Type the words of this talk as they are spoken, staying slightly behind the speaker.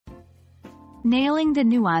Nailing the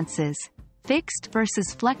nuances. Fixed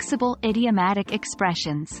versus flexible idiomatic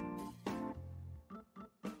expressions.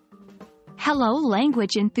 Hello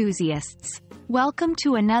language enthusiasts. Welcome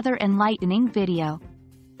to another enlightening video.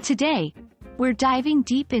 Today, we're diving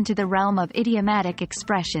deep into the realm of idiomatic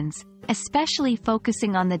expressions, especially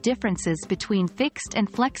focusing on the differences between fixed and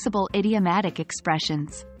flexible idiomatic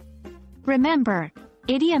expressions. Remember,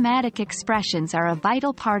 idiomatic expressions are a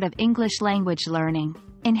vital part of English language learning,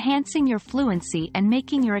 enhancing your fluency and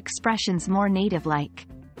making your expressions more native-like.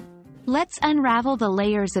 Let's unravel the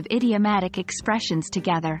layers of idiomatic expressions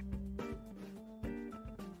together.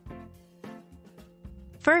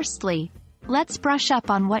 Firstly, let's brush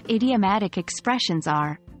up on what idiomatic expressions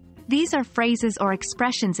are. These are phrases or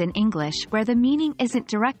expressions in English where the meaning isn't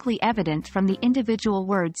directly evident from the individual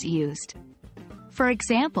words used. For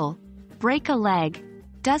example, break a leg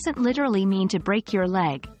doesn't literally mean to break your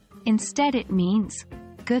leg. Instead it means,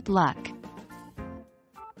 good luck.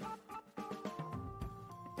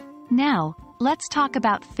 Now, let's talk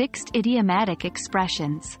about fixed idiomatic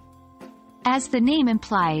expressions. As the name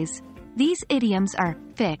implies, these idioms are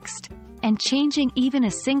fixed, and changing even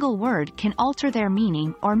a single word can alter their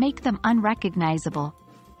meaning or make them unrecognizable.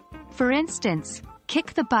 For instance,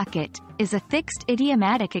 kick the bucket is a fixed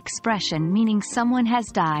idiomatic expression meaning someone has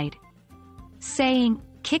died. Saying,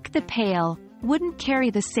 kick the pail, wouldn't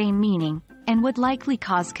carry the same meaning, and would likely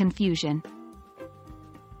cause confusion.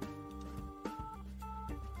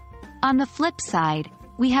 On the flip side,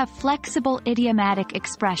 we have flexible idiomatic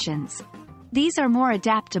expressions. These are more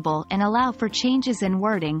adaptable and allow for changes in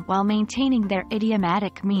wording while maintaining their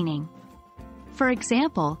idiomatic meaning. For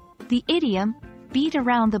example, the idiom, beat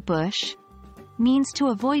around the bush, means to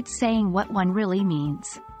avoid saying what one really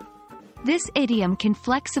means. This idiom can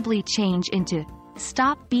flexibly change into,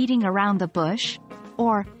 stop beating around the bush,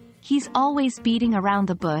 or, he's always beating around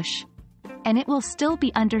the bush, and it will still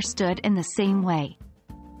be understood in the same way.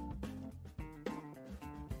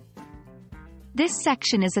 This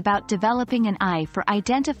section is about developing an eye for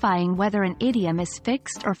identifying whether an idiom is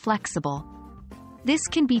fixed or flexible. This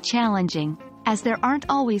can be challenging, as there aren't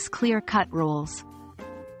always clear-cut rules.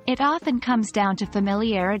 It often comes down to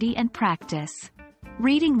familiarity and practice.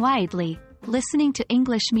 Reading widely, listening to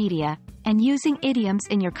English media, and using idioms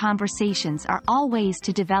in your conversations are all ways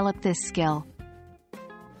to develop this skill.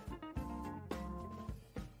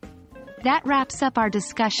 That wraps up our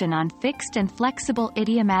discussion on fixed and flexible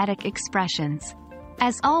idiomatic expressions.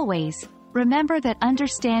 As always, remember that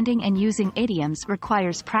understanding and using idioms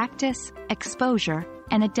requires practice, exposure,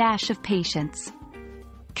 and a dash of patience.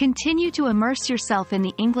 Continue to immerse yourself in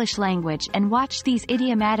the English language and watch these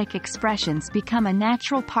idiomatic expressions become a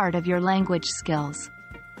natural part of your language skills.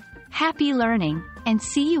 Happy learning, and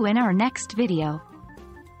see you in our next video.